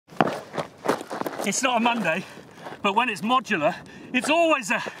It's not a Monday, but when it's modular, it's always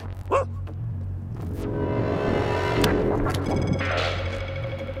a...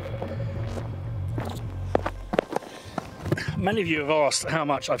 Many of you have asked how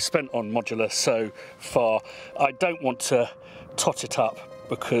much I've spent on modular so far. I don't want to tot it up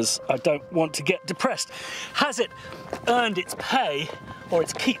because I don't want to get depressed. Has it earned its pay, or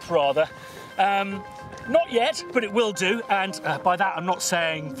its keep rather? Not yet, but it will do, and by that I'm not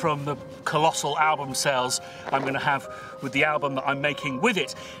saying from the colossal album sales I'm going to have with the album that I'm making with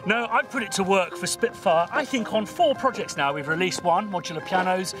it. No, I've put it to work for Spitfire, I think on 4 projects now. We've released 1, modular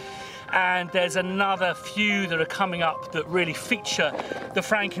pianos, and there's another few that are coming up that really feature the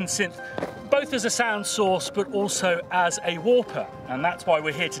Frankensynth, both as a sound source but also as a warper, and that's why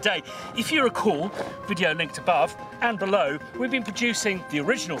we're here today. If you recall, video linked above and below, we've been producing the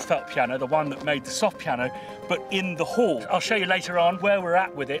original felt piano, the one that made the soft piano, but in the hall. I'll show you later on where we're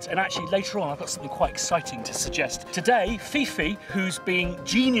at with it, and actually later on I've got something quite exciting to suggest. Today, Fifi, who's been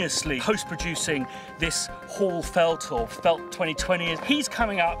geniusly post-producing this hall felt, or felt 2020, he's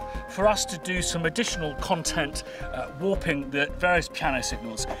coming up for us to do some additional content warping the various piano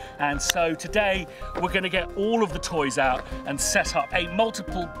signals. And so today we're going to get all of the toys out and set up a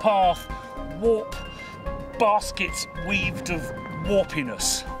multiple path warp basket weaved of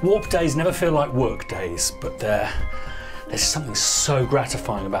warpiness. Warp days never feel like work days, but there's something so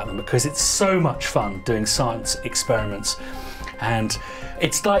gratifying about them because it's so much fun doing science experiments, and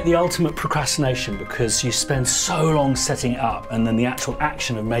it's like the ultimate procrastination because you spend so long setting it up and then the actual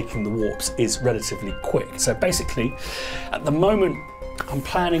action of making the warps is relatively quick. So basically, at the moment, I'm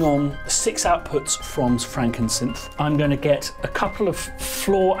planning on 6 outputs from Frankensynth. I'm going to get a couple of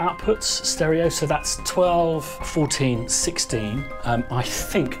floor outputs, stereo, so that's 12, 14, 16. I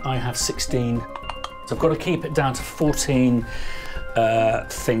think I have 16, so I've got to keep it down to 14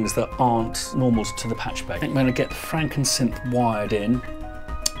 things that aren't normal to the patch bay. I think I'm going to get the Frankensynth wired in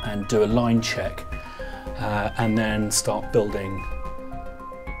and do a line check, and then start building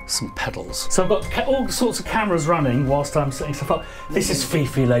some pedals. So I've got all sorts of cameras running whilst I'm setting stuff up. This is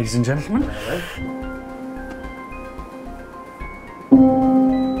Fifi, ladies and gentlemen.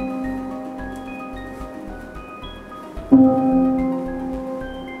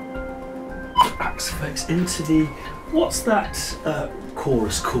 Axe effects into the... What's that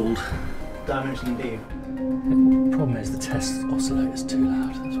chorus called? Dimension D. The problem is the test oscillator's too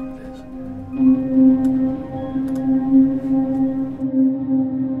loud, that's what it is.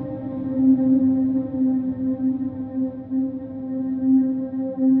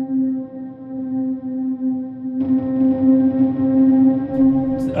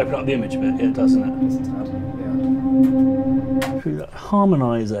 Open up the image a bit, yeah, it does, doesn't it? It's a tad, yeah. Through that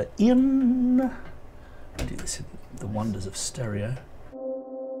harmonizer in. Do this in the wonders of stereo.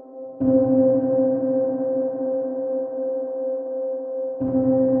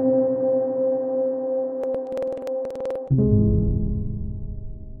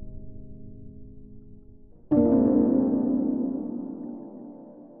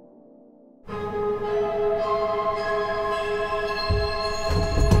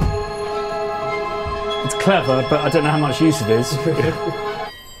 Clever, but I don't know how much use it is.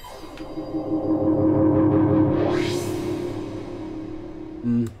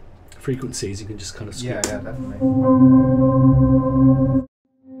 Frequencies, you can just kind of sweep. Yeah, definitely.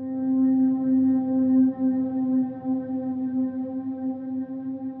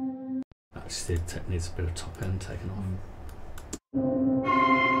 Actually, it needs a bit of top end taken off.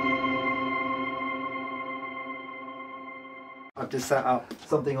 I've just set up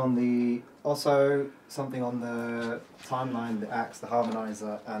something on the timeline, the axe, the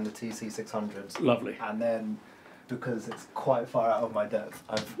harmonizer, and the TC600s. Lovely. And then, because it's quite far out of my depth,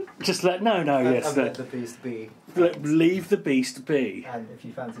 I've just let let the beast be. Leave the beast be. And if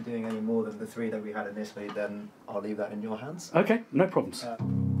you fancy doing any more than the 3 that we had initially, then I'll leave that in your hands. Okay, no problems.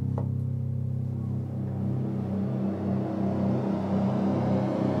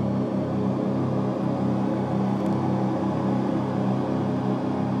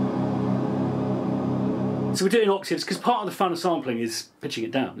 So we're doing octaves because part of the fun of sampling is pitching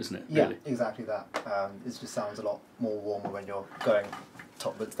it down, isn't it? Yeah, really? Exactly that. It just sounds a lot more warmer when you're going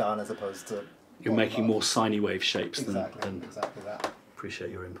topwards down as opposed to... You're making more sine wave shapes than... Exactly that.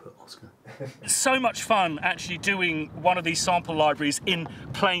 Appreciate your input, Oscar. It's so much fun actually doing one of these sample libraries in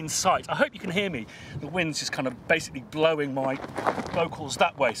plain sight. I hope you can hear me. The wind's just kind of basically blowing my vocals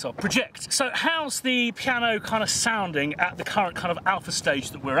that way, so I'll project. So how's the piano kind of sounding at the current kind of alpha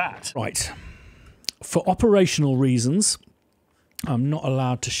stage that we're at? Right. For operational reasons, I'm not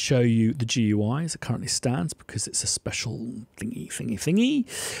allowed to show you the GUI as it currently stands because it's a special thingy.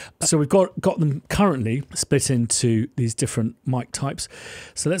 So we've got them currently split into these different mic types.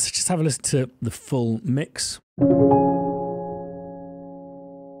 So let's just have a listen to the full mix.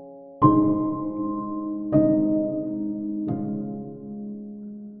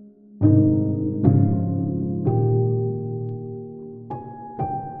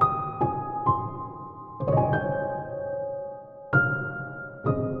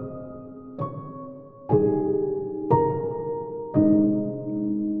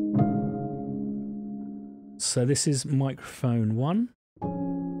 So this is microphone 1.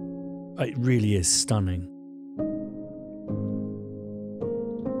 It really is stunning.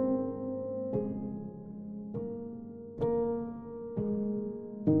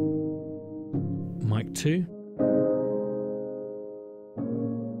 Mic 2.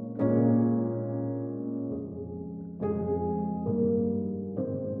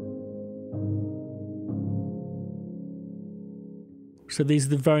 So these are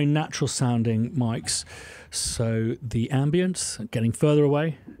the very natural sounding mics. So the ambience, getting further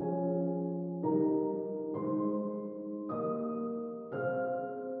away.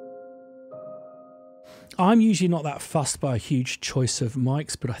 I'm usually not that fussed by a huge choice of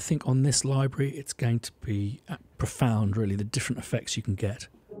mics, but I think on this library it's going to be profound, really, the different effects you can get.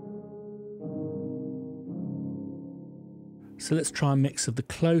 So let's try a mix of the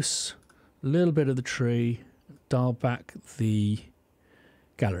close, a little bit of the tree, dial back the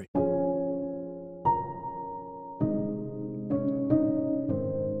gallery.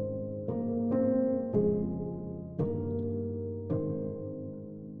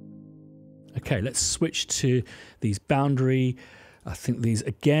 Okay, let's switch to these boundary. I think these,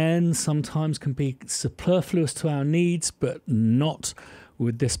 again, sometimes can be superfluous to our needs, but not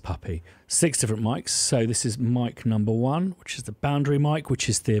with this puppy. 6 different mics. So this is mic number 1, which is the boundary mic, which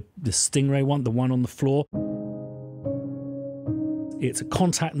is the Stingray one, the one on the floor. It's a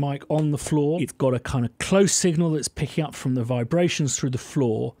contact mic on the floor. It's got a kind of close signal that's picking up from the vibrations through the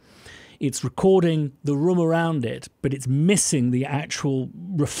floor. It's recording the room around it, but it's missing the actual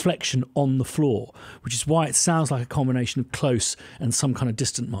reflection on the floor, which is why it sounds like a combination of close and some kind of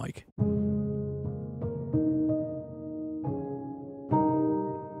distant mic.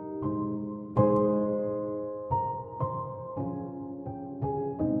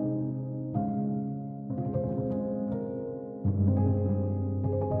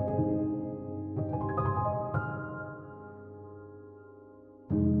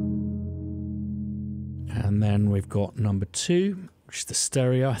 And then we've got number 2, which is the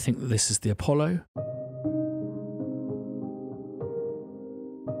stereo. I think that this is the Apollo.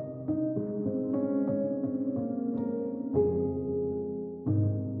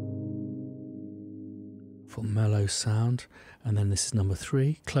 For mellow sound. And then this is number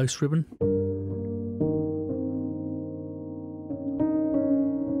 3, close ribbon.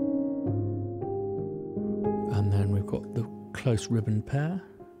 And then we've got the close ribbon pair.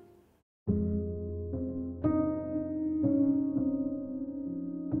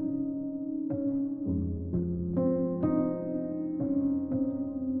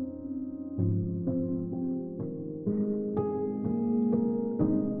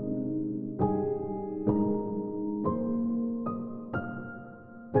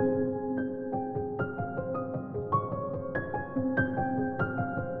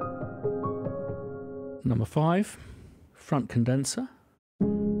 Number 5, front condenser.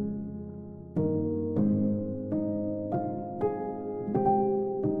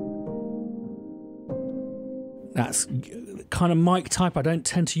 That's the kind of mic type I don't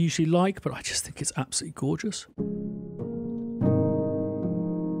tend to usually like, but I just think it's absolutely gorgeous.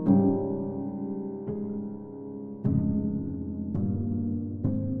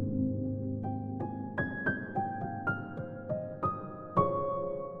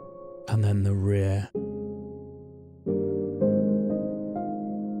 And then the rear.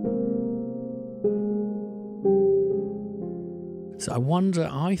 So I wonder,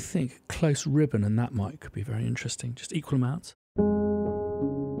 I think close ribbon and that mic could be very interesting, just equal amounts.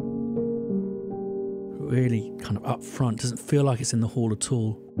 Really kind of up front, doesn't feel like it's in the hall at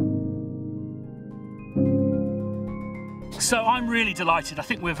all. So I'm really delighted. I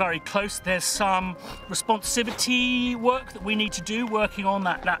think we're very close. There's some responsivity work that we need to do, working on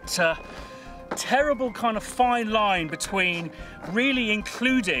that terrible kind of fine line between really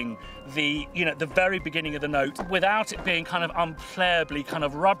including the, you know, the very beginning of the note without it being kind of unplayably kind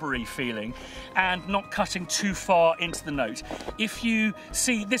of rubbery feeling, and not cutting too far into the note. If you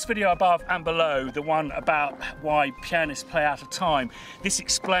see this video above and below, the one about why pianists play out of time, this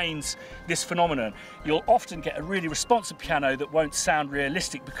explains this phenomenon. You'll often get a really responsive piano that won't sound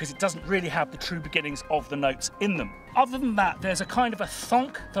realistic because it doesn't really have the true beginnings of the notes in them. Other than that, there's a kind of a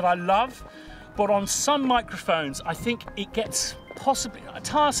thonk that I love, but on some microphones I think it gets possibly,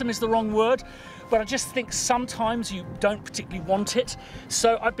 tiresome is the wrong word, but I just think sometimes you don't particularly want it.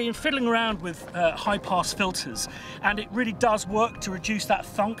 So I've been fiddling around with high pass filters, and it really does work to reduce that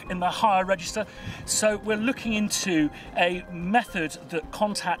thunk in the higher register. So we're looking into a method that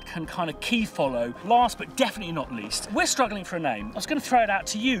Contact can kind of key follow. Last but definitely not least, we're struggling for a name. I was going to throw it out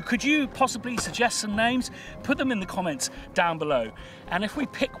to you. Could you possibly suggest some names? Put them in the comments down below. And if we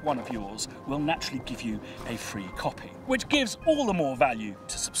pick one of yours, we'll naturally give you a free copy, which gives all the more value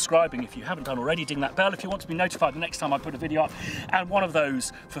to subscribing if you haven't done already. Ding that bell if you want to be notified the next time I put a video up, and one of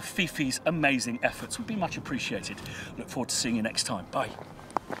those for Fifi's amazing efforts would be much appreciated. Look forward to seeing you next time. Bye.